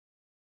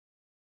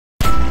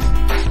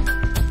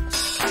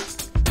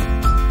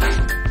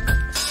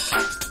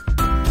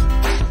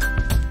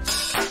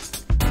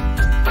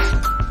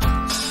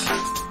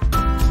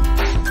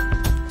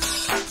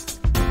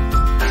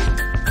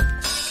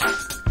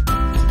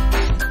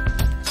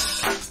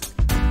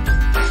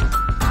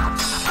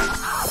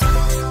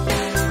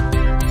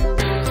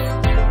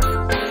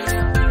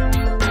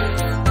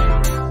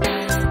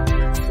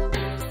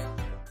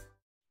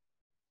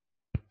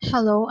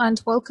Hello and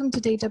welcome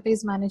to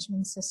Database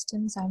Management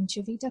Systems. I'm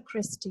Javita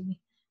Christie,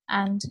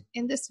 and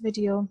in this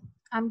video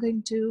I'm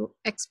going to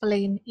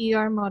explain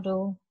ER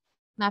model,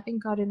 mapping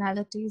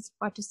cardinalities,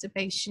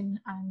 participation,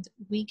 and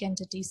weak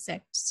entity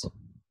sets.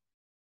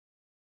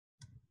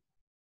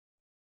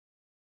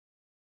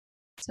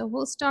 So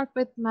we'll start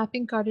with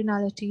mapping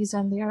cardinalities,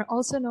 and they are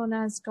also known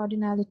as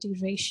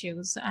cardinality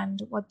ratios,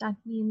 and what that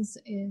means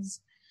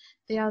is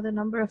they are the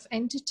number of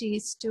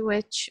entities to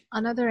which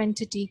another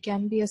entity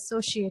can be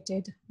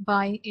associated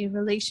by a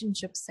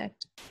relationship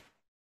set.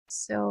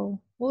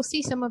 So we'll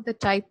see some of the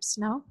types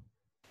now.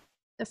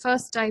 The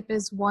first type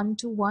is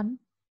one-to-one,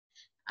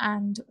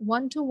 and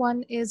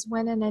one-to-one is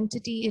when an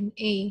entity in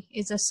A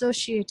is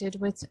associated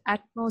with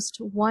at most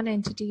one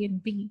entity in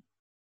B,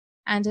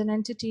 and an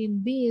entity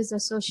in B is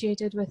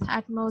associated with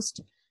at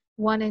most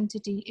one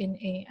entity in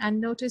A. And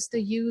notice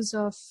the use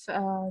of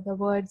the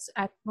words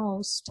at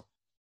most.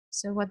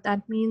 So what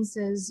that means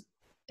is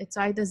it's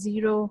either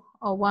 0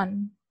 or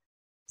 1.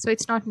 So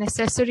it's not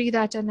necessary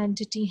that an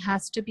entity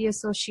has to be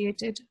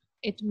associated.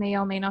 It may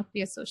or may not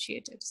be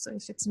associated. So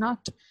if it's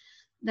not,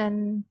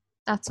 then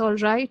that's all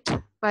right.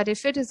 But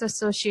if it is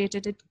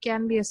associated, it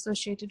can be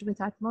associated with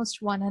at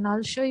most 1. And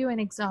I'll show you an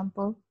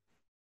example.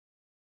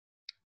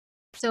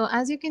 So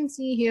as you can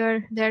see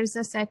here, there's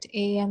a set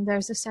A and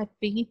there's a set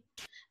B.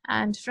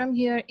 And from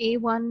here,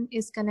 A1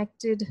 is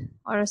connected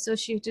or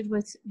associated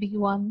with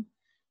B1.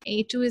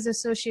 A2 is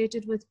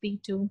associated with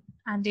B2,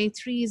 and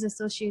A3 is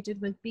associated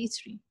with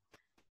B3.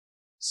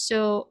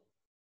 So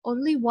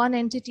only one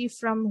entity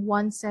from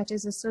one set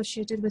is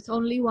associated with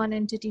only one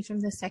entity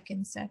from the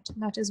second set.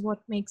 That is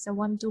what makes a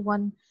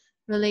one-to-one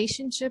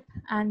relationship.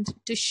 And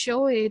to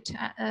show it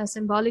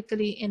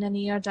symbolically in an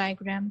ER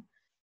diagram,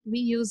 we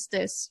use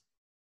this.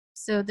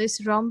 So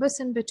this rhombus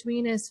in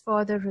between is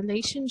for the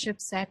relationship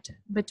set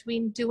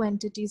between two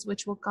entities,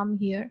 which will come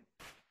here.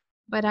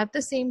 But at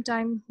the same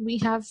time, we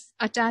have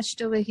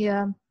attached over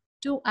here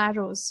two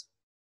arrows.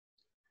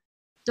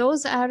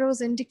 Those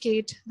arrows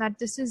indicate that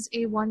this is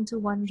a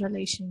one-to-one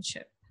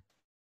relationship.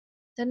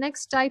 The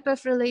next type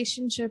of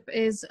relationship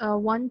is a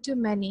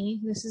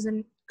one-to-many. This is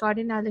a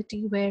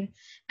cardinality where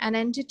an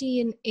entity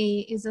in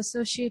A is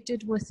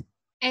associated with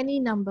any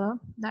number,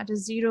 that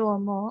is 0 or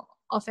more,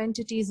 of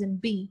entities in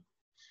B.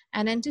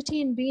 An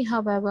entity in B,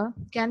 however,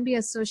 can be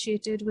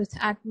associated with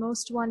at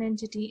most one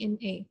entity in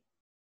A.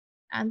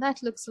 And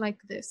that looks like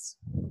this.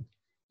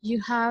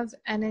 You have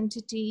an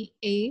entity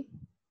A,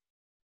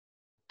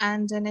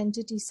 and an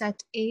entity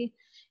set A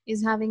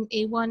is having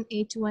A1,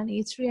 A2, and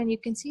A3. And you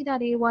can see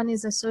that A1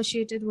 is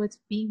associated with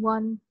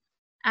B1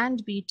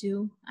 and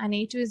B2, and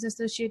A2 is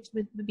associated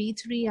with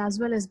B3 as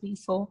well as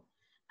B4,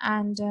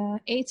 and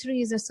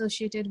A3 is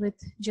associated with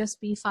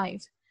just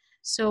B5.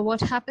 So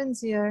what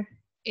happens here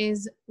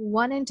is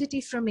one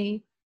entity from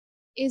A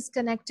is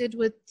connected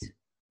with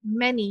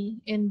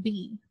many in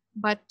B,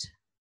 but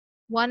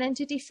one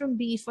entity from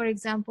B, for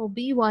example,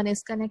 B1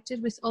 is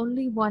connected with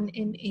only one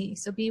in A.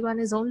 So B1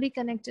 is only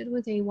connected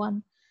with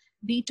A1.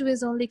 B2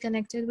 is only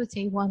connected with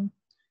A1.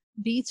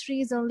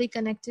 B3 is only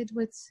connected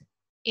with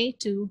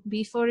A2.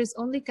 B4 is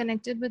only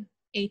connected with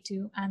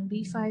A2. And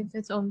B5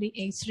 is only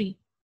A3.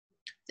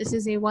 This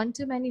is a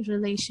one-to-many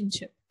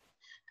relationship.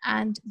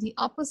 And the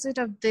opposite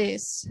of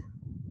this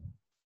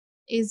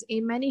is a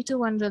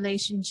many-to-one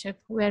relationship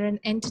where an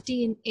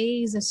entity in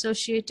A is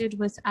associated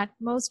with at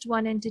most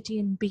one entity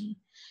in B.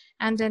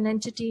 And an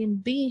entity in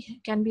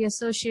B can be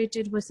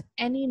associated with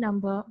any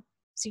number,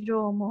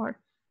 0 or more,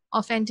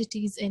 of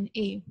entities in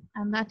A.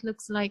 And that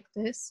looks like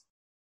this.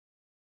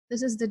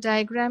 This is the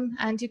diagram,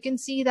 and you can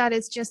see that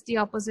it's just the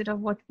opposite of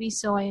what we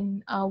saw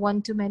in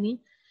one-to-many.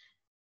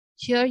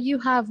 Here you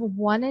have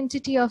one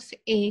entity of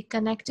A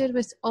connected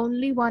with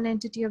only one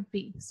entity of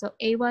B. So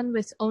A1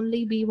 with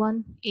only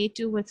B1,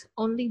 A2 with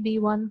only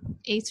B1,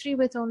 A3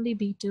 with only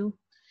B2,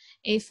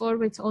 A4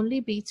 with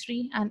only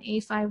B3, and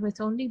A5 with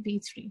only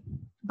B3.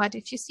 But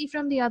if you see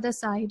from the other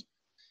side,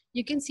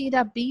 you can see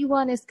that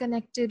B1 is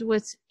connected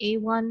with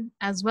A1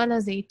 as well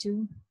as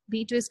A2.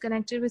 B2 is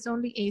connected with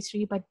only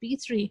A3, but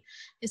B3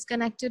 is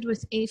connected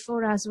with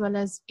A4 as well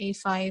as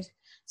A5.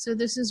 So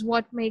this is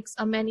what makes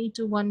a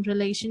many-to-one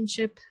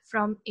relationship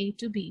from A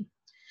to B.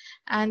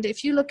 And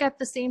if you look at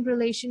the same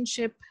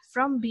relationship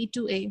from B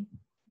to A,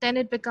 then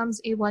it becomes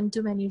a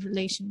one-to-many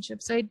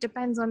relationship. So it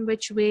depends on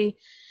which way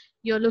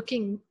you're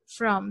looking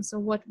from. So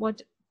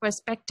what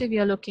perspective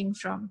you're looking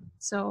from.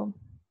 So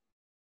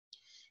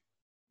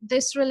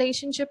this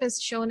relationship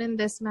is shown in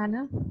this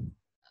manner.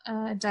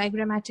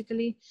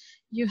 Diagrammatically,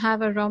 you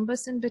have a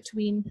rhombus in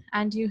between,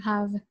 and you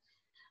have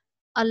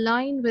a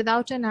line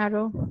without an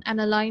arrow and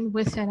a line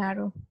with an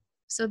arrow.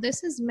 So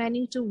this is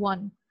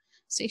many-to-one.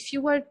 So if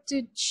you were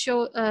to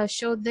show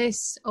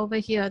this over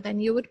here, then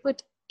you would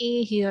put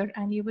A here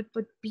and you would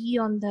put B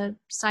on the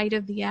side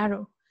of the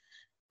arrow.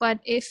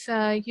 But if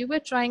you were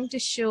trying to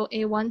show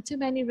a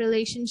one-to-many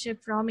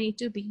relationship from A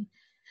to B,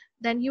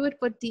 then you would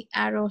put the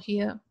arrow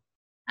here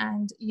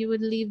and you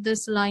would leave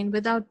this line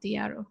without the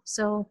arrow.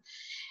 So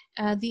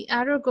the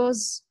arrow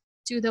goes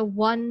to the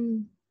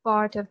one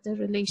part of the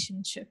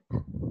relationship.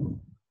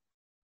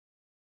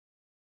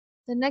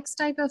 The next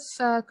type of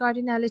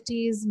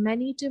cardinality is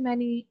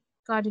many-to-many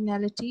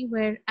cardinality,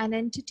 where an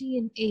entity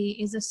in A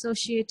is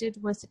associated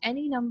with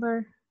any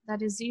number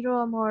that is 0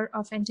 or more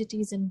of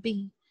entities in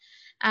B,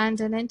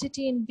 and an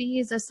entity in B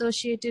is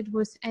associated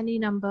with any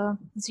number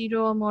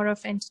 0 or more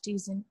of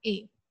entities in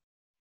A.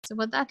 So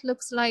what that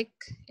looks like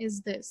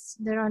is this.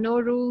 There are no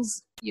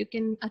rules. You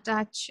can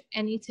attach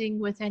anything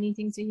with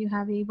anything. So you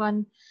have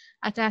A1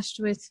 attached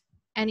with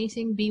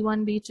anything,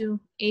 B1, B2,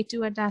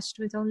 A2 attached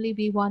with only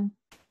B1,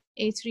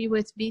 A3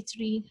 with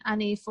B3,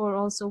 and A4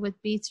 also with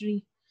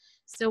B3.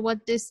 So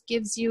what this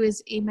gives you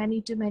is a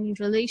many-to-many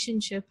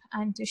relationship,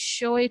 and to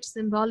show it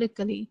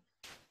symbolically,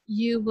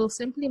 you will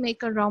simply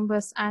make a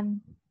rhombus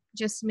and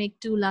just make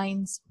 2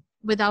 lines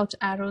without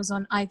arrows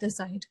on either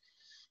side.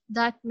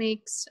 That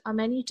makes a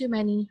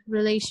many-to-many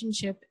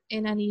relationship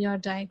in an ER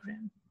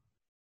diagram.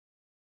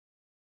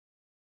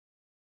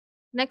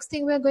 Next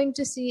thing we're going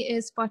to see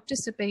is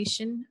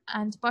participation,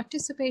 and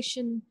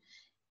participation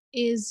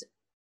is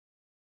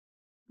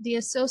the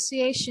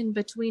association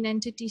between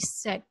entity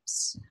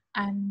sets,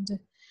 and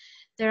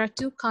there are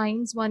 2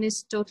 kinds. One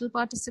is total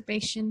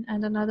participation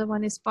and another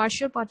one is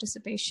partial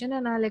participation,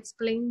 and I'll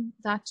explain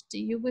that to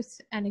you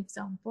with an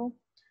example.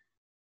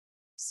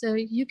 So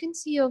you can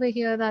see over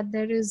here that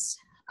there is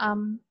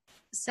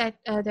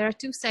there are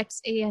 2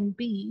 sets A and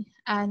B,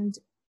 and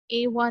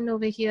A1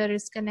 over here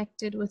is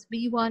connected with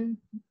B1,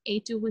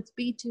 A2 with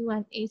B2,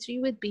 and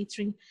A3 with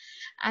B3.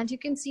 And you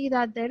can see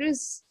that there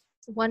is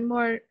one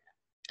more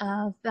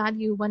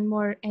value, one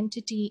more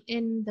entity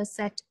in the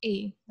set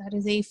A, that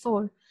is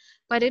A4,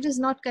 but it is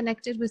not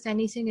connected with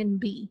anything in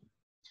B.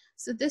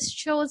 So this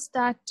shows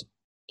that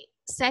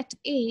set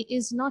A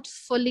is not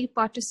fully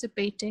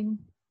participating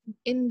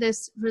in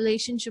this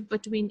relationship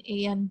between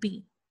A and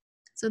B.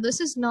 So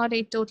this is not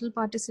a total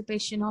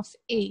participation of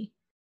A,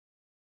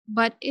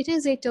 but it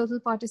is a total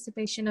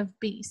participation of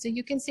B. So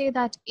you can say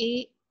that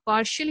A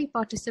partially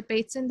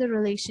participates in the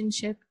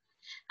relationship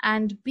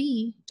and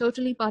B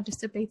totally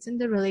participates in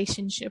the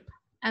relationship.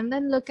 And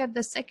then look at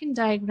the second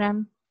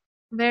diagram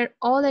where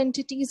all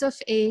entities of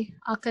A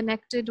are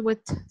connected with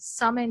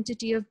some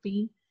entity of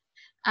B,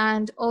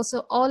 and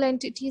also all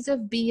entities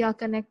of B are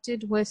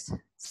connected with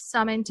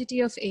some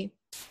entity of A.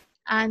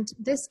 And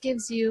this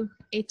gives you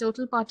a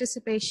total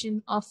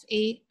participation of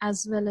A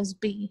as well as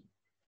B.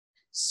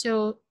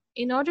 So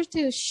in order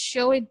to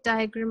show it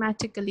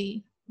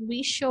diagrammatically,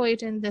 we show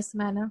it in this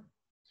manner.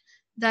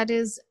 That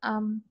is,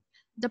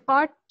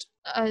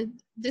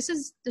 this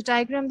is the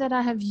diagram that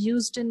I have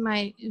used in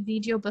my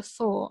video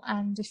before.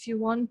 And if you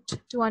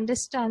want to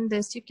understand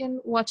this, you can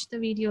watch the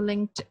video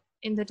linked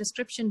in the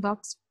description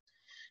box.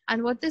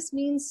 And what this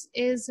means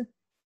is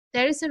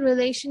there is a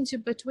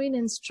relationship between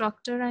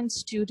instructor and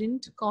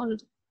student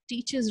called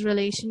teacher's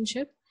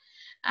relationship.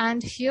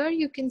 And here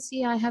you can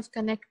see I have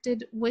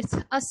connected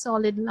with a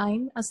solid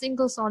line, a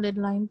single solid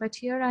line, but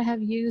here I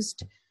have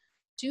used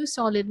 2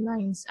 solid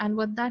lines. And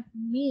what that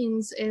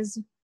means is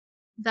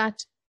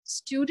that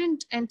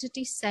student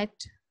entity set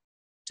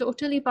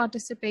totally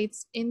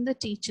participates in the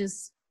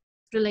teacher's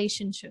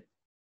relationship.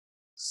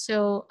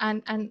 So,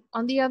 and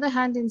on the other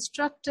hand,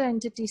 instructor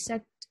entity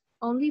set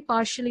only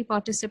partially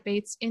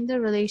participates in the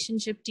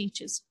relationship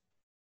teaches.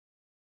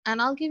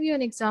 And I'll give you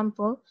an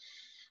example.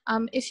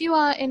 If you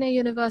are in a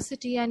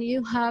university and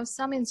you have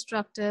some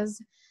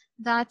instructors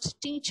that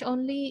teach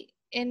only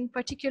in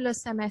particular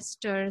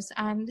semesters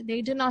and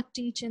they do not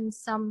teach in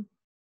some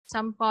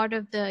part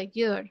of the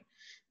year,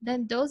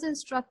 then those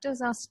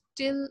instructors are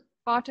still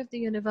part of the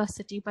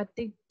university, but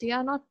they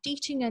are not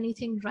teaching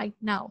anything right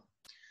now.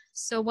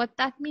 So what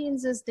that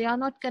means is they are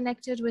not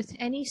connected with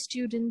any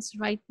students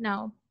right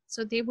now.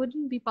 So they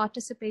wouldn't be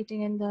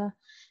participating in the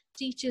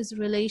teacher's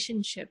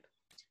relationship.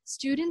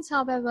 Students,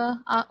 however,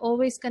 are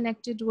always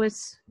connected with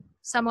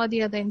some or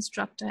the other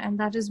instructor, and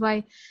that is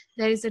why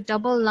there is a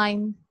double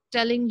line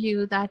telling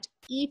you that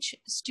each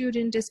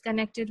student is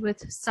connected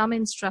with some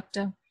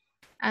instructor,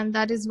 and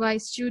that is why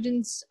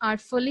students are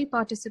fully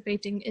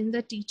participating in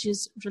the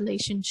teacher's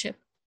relationship.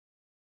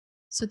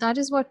 So that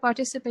is what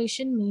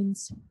participation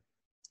means.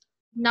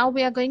 Now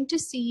we are going to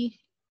see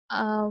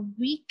a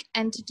weak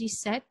entity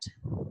set.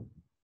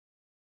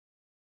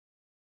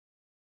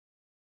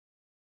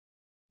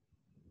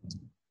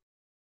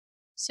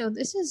 So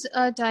this is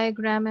a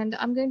diagram, and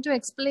I'm going to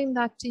explain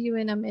that to you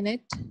in a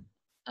minute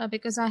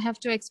because I have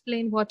to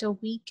explain what a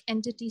weak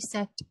entity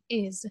set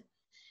is.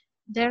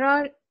 There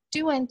are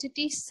 2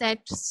 entity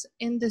sets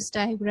in this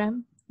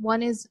diagram.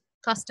 One is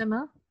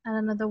customer and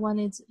another one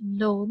is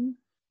loan.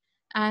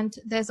 And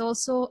there's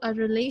also a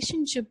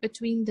relationship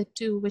between the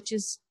 2, which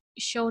is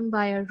shown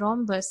by a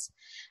rhombus,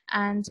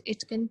 and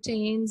it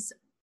contains,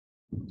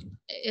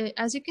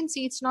 as you can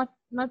see, it's not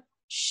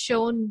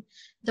shown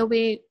the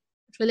way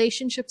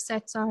relationship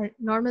sets are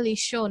normally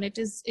shown. It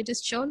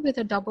is shown with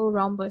a double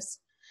rhombus.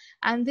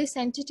 And this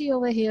entity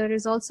over here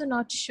is also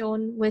not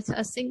shown with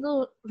a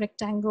single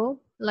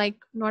rectangle like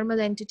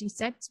normal entity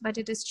sets, but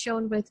it is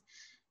shown with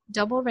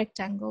double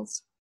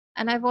rectangles.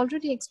 And I've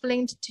already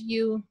explained to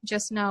you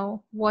just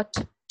now what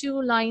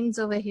 2 lines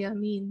over here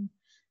mean.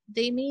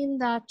 they mean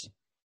that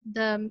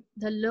the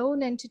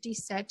loan entity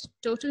set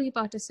totally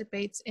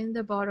participates in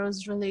the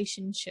borrower's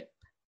relationship.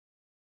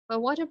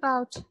 But what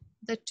about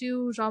the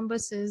two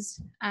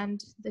rhombuses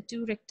and the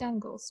two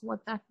rectangles?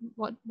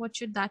 What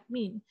should that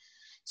mean?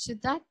 So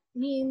that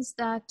means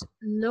that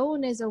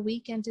loan is a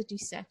weak entity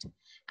set.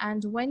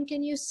 And when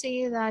can you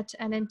say that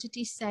an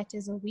entity set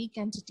is a weak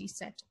entity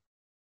set?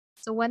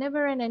 So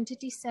whenever an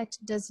entity set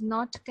does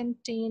not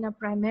contain a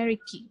primary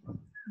key,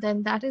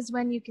 then that is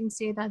when you can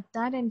say that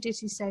that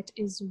entity set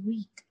is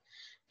weak,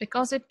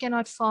 because it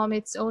cannot form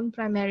its own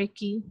primary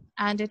key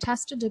and it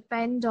has to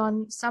depend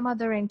on some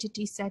other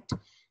entity set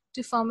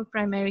to form a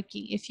primary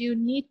key. If you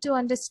need to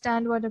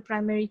understand what a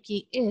primary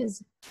key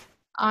is,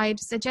 I'd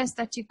suggest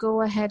that you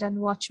go ahead and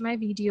watch my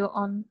video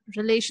on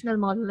relational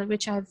model,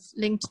 which I've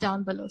linked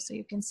down below. So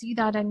you can see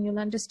that and you'll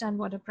understand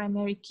what a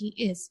primary key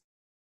is.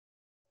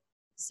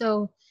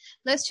 So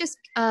let's just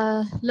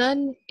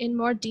learn in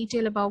more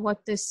detail about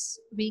what this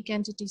weak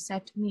entity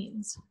set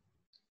means.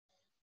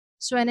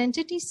 So an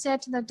entity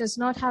set that does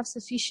not have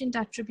sufficient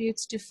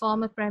attributes to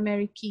form a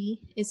primary key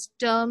is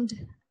termed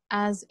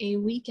as a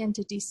weak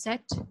entity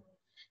set,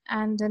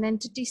 and an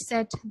entity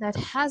set that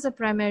has a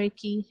primary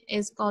key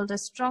is called a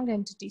strong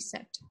entity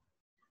set.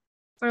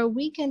 For a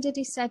weak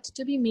entity set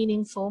to be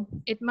meaningful,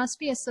 it must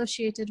be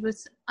associated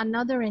with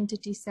another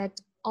entity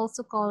set,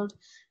 also called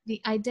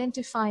the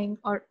identifying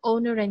or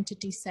owner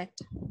entity set.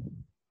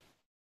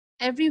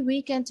 Every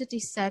weak entity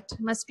set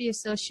must be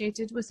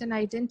associated with an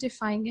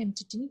identifying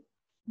entity.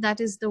 That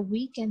is, the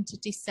weak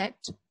entity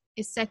set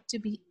is said to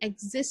be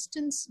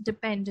existence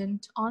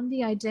dependent on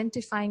the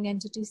identifying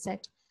entity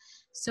set.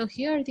 So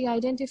here the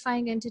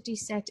identifying entity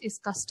set is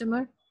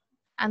customer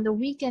and the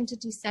weak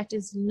entity set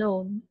is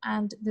loan.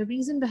 And the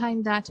reason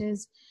behind that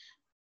is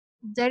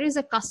there is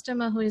a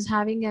customer who is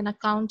having an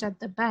account at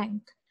the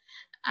bank,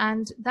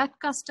 and that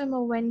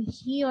customer, when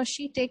he or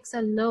she takes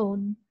a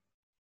loan,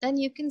 then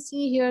you can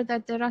see here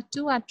that there are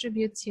two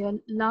attributes here,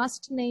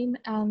 last name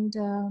and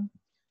the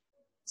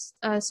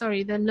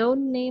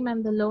loan name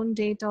and the loan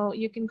date, or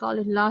you can call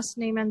it last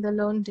name and the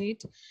loan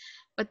date.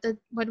 But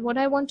what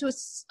I want to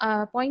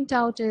point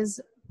out is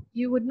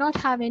you would not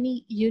have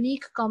any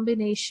unique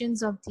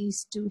combinations of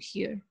these two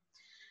here,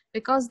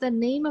 because the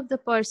name of the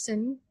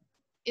person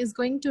is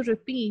going to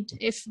repeat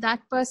if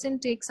that person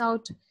takes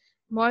out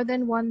more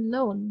than one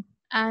loan.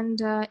 And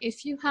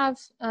if you have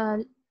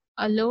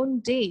a loan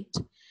date,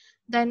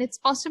 then it's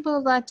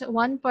possible that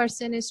one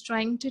person is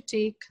trying to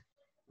take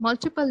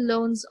multiple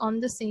loans on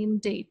the same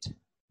date,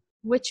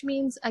 which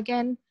means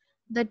again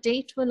the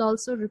date will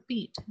also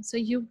repeat. So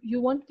you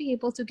won't be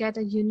able to get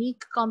a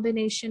unique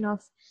combination of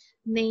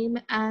name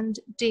and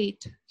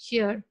date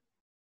here,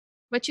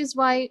 which is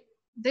why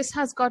this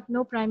has got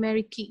no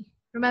primary key.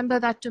 Remember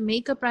that to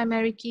make a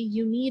primary key,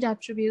 you need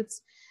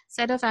attributes,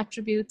 set of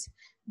attributes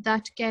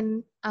that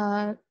can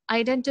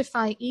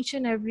identify each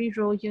and every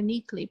row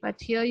uniquely, but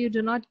here you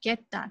do not get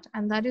that,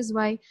 and that is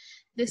why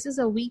this is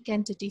a weak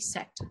entity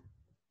set.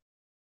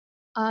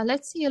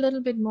 Let's see a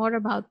little bit more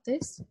about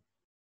this.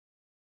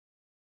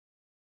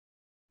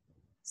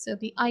 So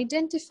the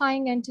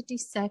identifying entity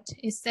set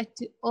is said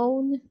to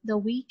own the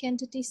weak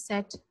entity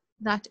set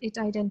that it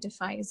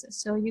identifies.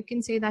 So you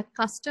can say that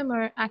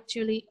customer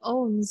actually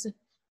owns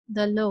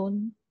the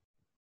loan,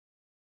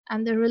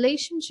 and the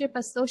relationship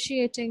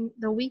associating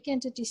the weak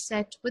entity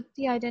set with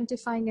the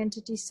identifying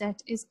entity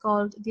set is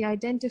called the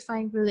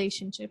identifying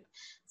relationship.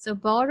 So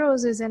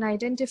borrows is an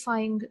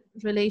identifying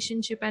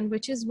relationship, and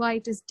which is why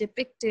it is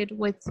depicted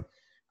with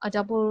a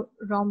double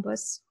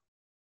rhombus.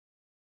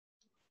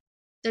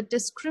 The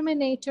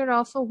discriminator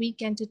of a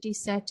weak entity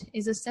set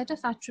is a set of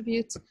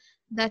attributes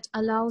that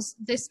allows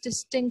this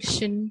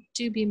distinction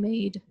to be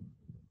made.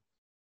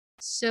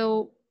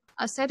 So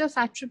a set of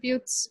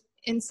attributes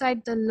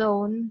inside the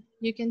loan,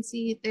 you can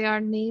see they are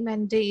name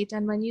and date,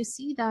 and when you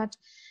see that,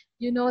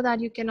 you know that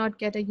you cannot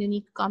get a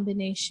unique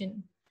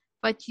combination,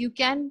 but you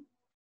can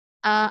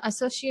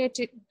associate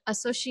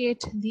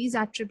these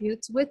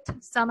attributes with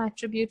some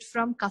attribute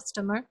from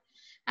customer,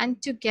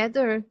 and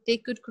together they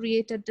could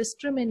create a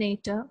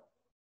discriminator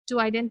to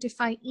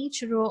identify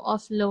each row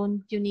of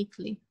loan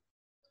uniquely.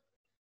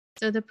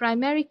 So the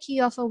primary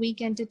key of a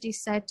weak entity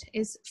set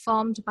is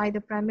formed by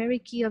the primary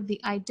key of the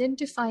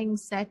identifying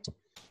set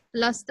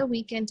plus the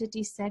weak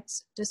entity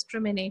set's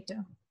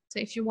discriminator. So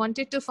if you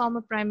wanted to form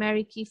a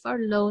primary key for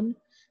loan,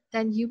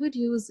 then you would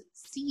use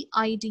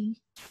CID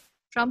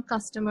from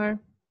customer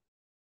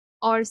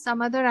or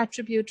some other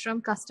attribute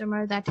from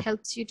customer that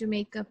helps you to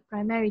make a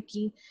primary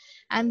key,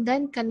 and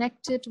then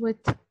connect it with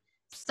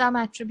some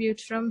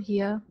attribute from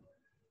here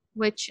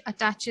which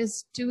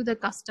attaches to the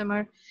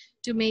customer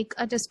to make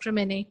a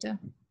discriminator.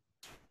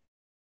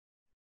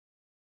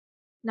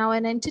 Now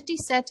an entity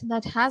set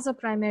that has a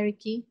primary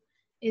key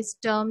is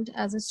termed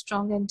as a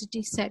strong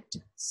entity set.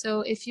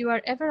 So if you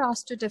are ever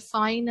asked to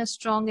define a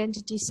strong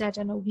entity set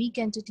and a weak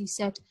entity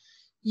set,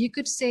 you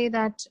could say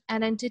that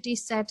an entity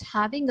set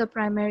having a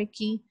primary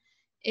key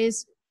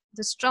is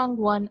the strong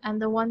one,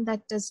 and the one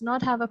that does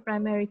not have a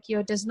primary key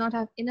or does not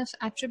have enough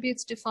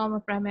attributes to form a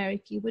primary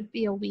key would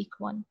be a weak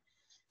one.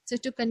 So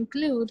to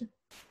conclude,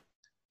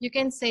 you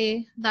can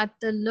say that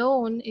the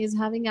loan is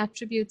having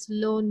attributes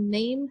loan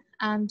name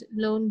and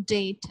loan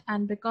date.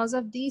 And because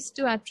of these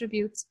two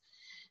attributes,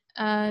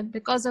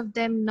 because of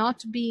them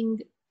not being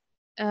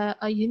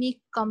a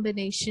unique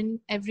combination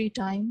every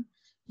time,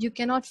 you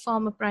cannot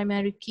form a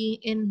primary key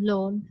in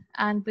loan.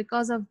 And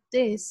because of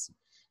this,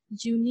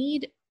 you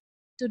need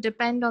to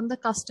depend on the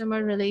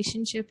customer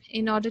relationship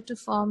in order to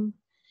form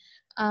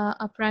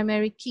a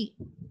primary key.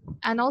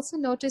 And also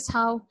notice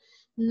how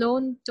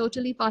loan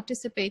totally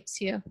participates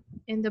here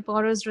in the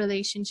borrower's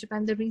relationship.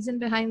 And the reason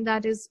behind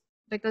that is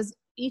because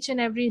each and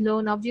every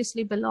loan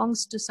obviously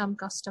belongs to some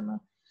customer.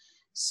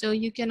 So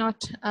you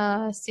cannot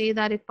say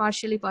that it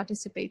partially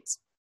participates.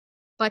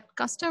 But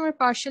customer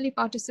partially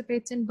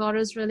participates in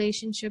borrower's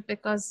relationship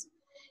because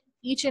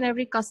each and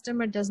every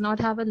customer does not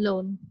have a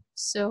loan.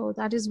 So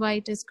that is why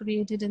it is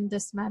created in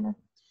this manner.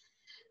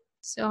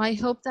 So I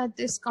hope that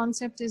this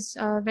concept is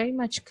very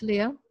much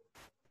clear.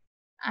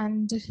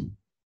 And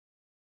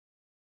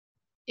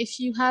if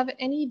you have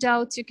any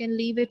doubts, you can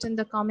leave it in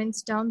the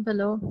comments down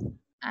below.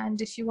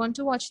 And if you want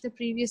to watch the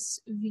previous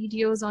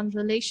videos on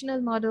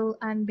relational model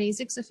and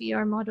basics of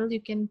ER model,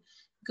 you can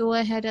go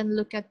ahead and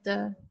look at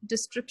the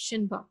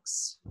description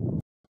box.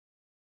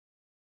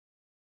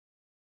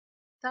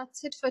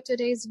 That's it for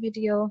today's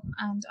video,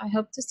 and I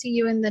hope to see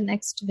you in the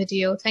next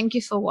video. Thank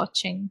you for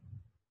watching.